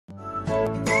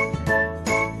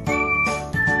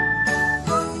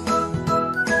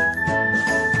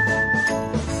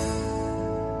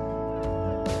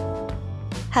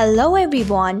Hello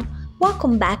everyone,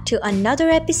 welcome back to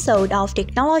another episode of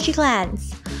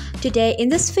Technologyglance. Today in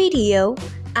this video,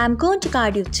 I'm going to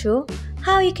guide you through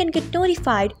how you can get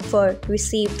notified for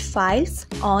received files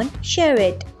on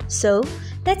ShareIt. So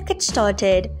let's get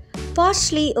started.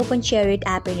 Firstly, open ShareIt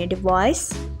app on your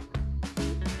device.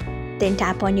 Then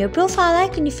tap on your profile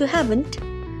icon if you haven't.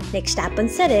 Next tap on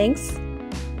settings.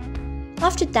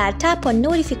 After that, tap on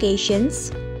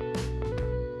notifications.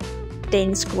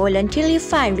 Then scroll until you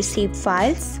find received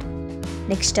files.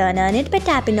 Next, turn on it by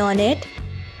tapping on it.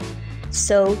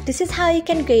 So this is how you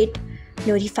can get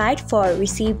notified for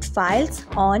received files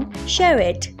on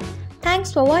ShareIt.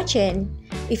 Thanks for watching.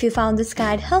 If you found this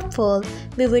guide helpful,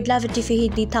 we would love it if you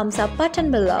hit the thumbs up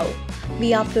button below.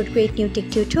 We upload great new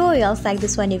tech tutorials like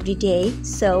this one every day,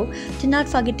 so do not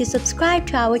forget to subscribe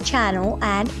to our channel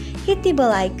and hit the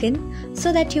bell icon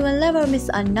so that you will never miss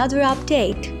another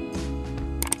update.